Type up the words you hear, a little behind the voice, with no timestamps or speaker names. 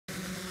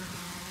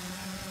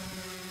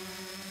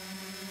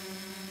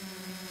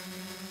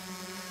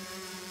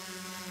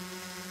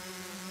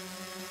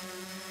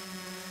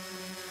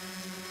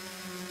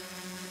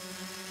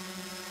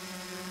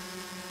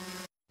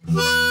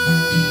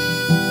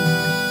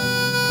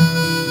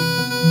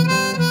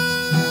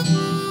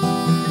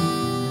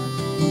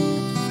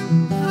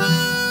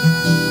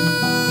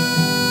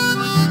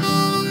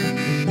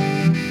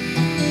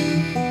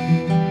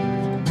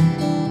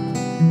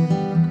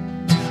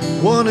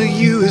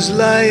you is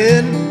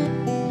lying,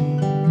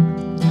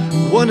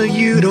 one of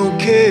you don't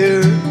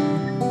care.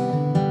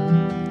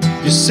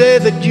 You say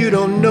that you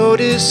don't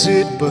notice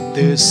it, but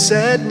there's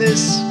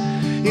sadness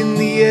in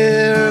the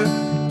air.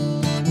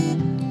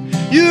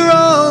 You're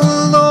all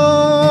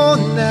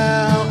alone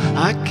now,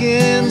 I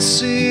can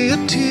see a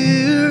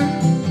tear.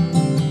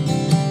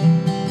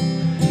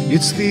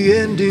 It's the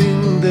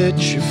ending that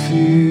you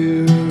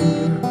fear.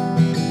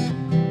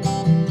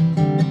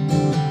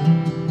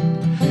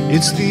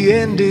 It's the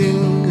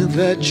ending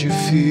that you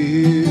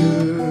fear.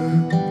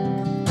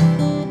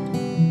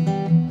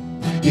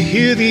 You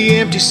hear the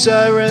empty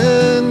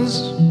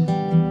sirens,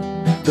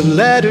 the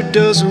ladder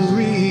doesn't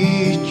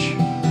reach.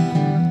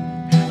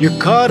 You're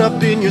caught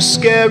up in your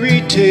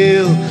scary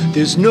tale,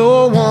 there's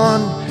no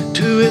one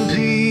to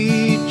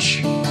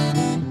impeach.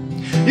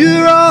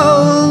 You're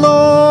all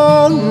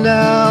alone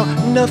now,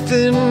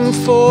 nothing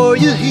for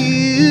you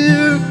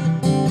here.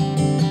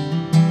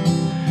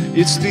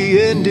 It's the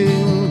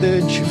ending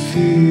that you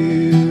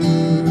fear.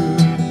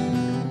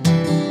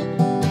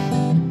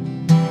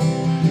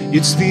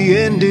 It's the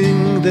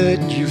ending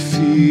that you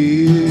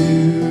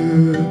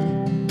fear.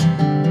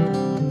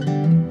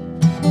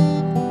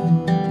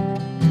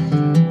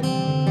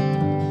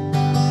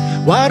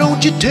 Why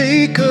don't you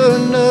take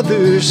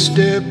another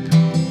step?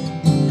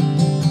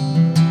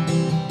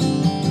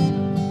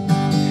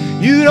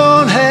 You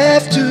don't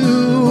have to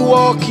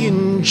walk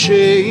in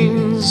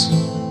chains.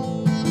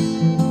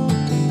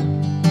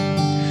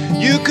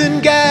 You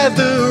can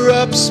gather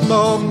up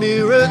small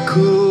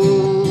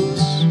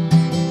miracles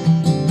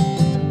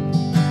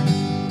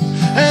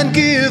and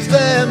give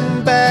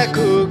them back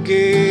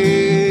again.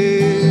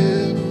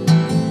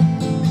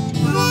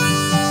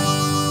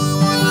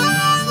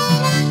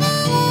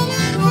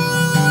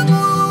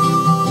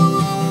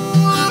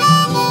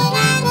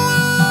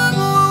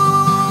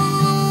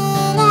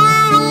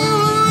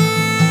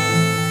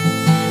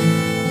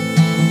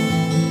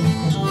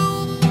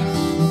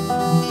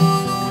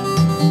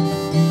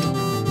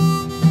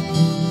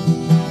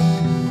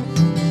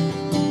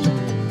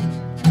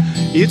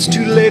 It's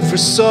too late for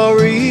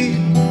sorry.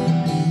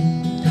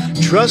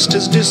 Trust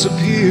has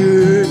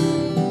disappeared.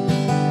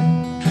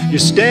 You're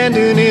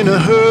standing in a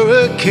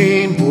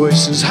hurricane,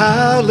 voices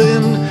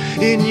howling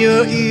in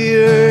your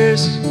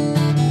ears.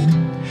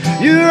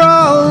 You're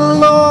all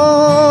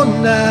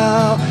alone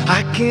now,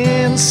 I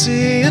can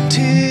see a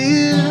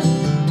tear.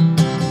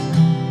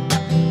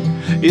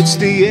 It's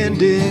the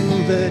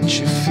ending that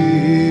you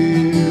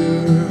fear.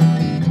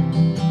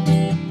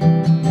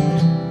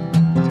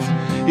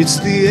 It's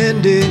the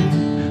ending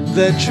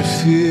that you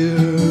fear.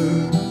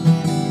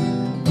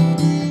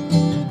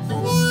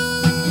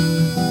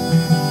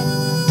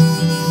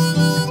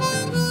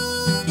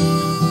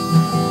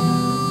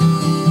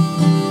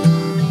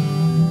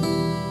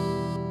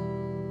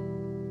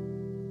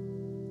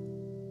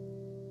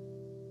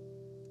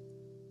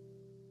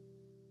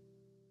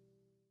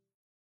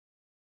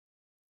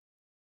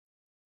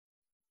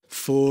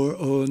 Four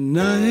or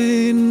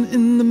 9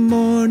 in the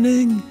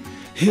morning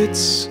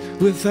hits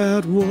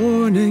without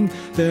warning.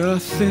 There are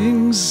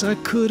things I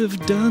could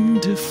have done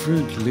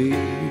differently,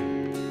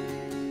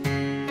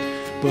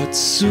 but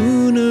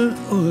sooner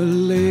or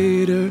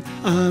later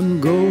I'm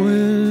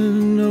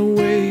going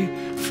away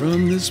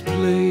from this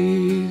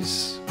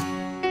place.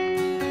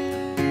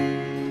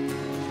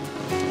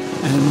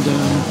 And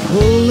I'm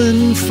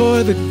pulling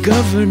for the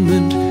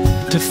government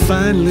to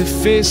finally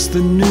face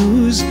the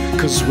news,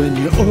 'cause when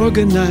you're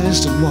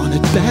organized and want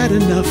it bad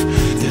enough,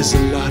 there's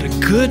a lot of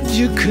good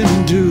you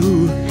can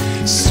do.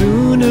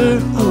 Sooner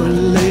or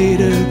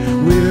later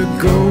we're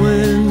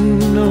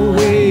going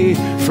away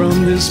from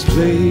this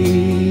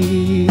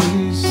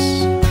place.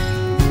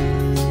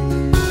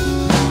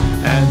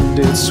 And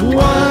it's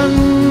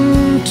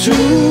 1,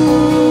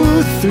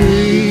 2,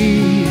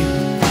 3,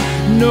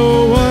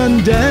 no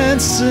one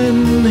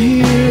dancing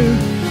here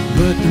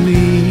but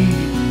me.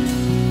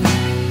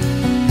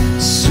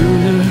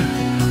 Sooner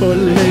or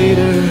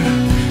later,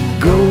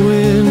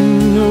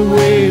 going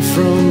away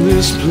from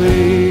this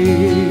place.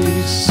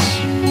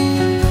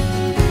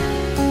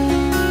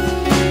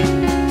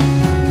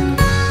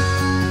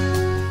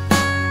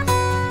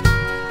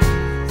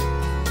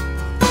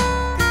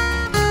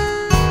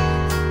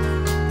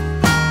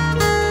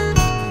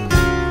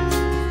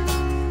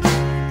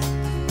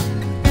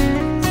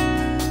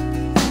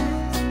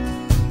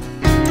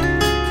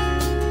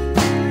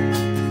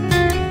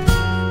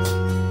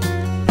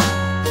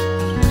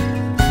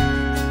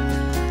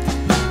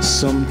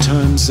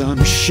 Sometimes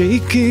I'm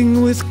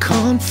shaking with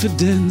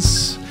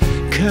confidence,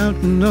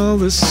 counting all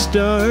the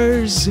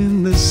stars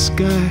in the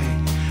sky.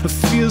 I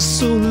feel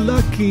so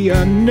lucky,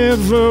 I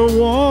never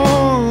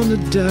wanna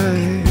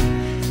die.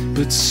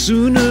 But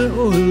sooner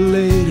or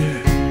later,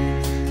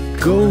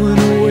 going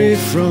away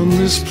from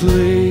this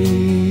place.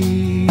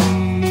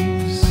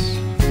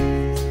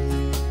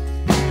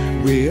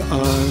 We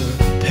are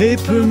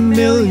paper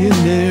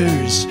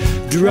millionaires,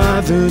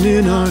 driving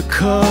in our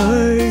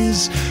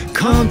cars,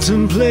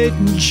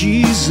 contemplating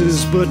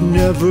Jesus, but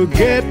never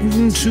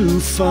getting too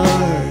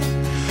far.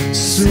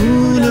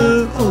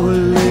 Sooner or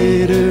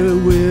later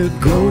we're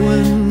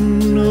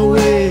going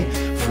away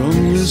from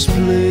this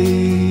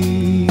place.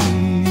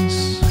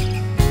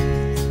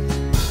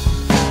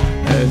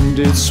 And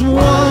it's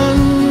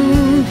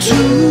 1,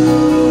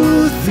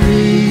 2,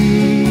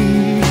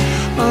 3.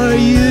 Are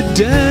you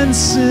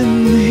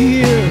dancing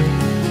here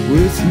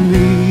with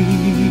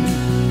me?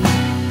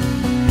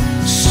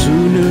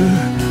 Sooner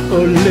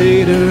or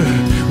later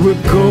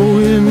we're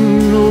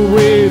going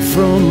away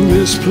from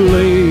this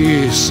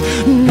place.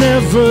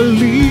 Never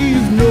leave.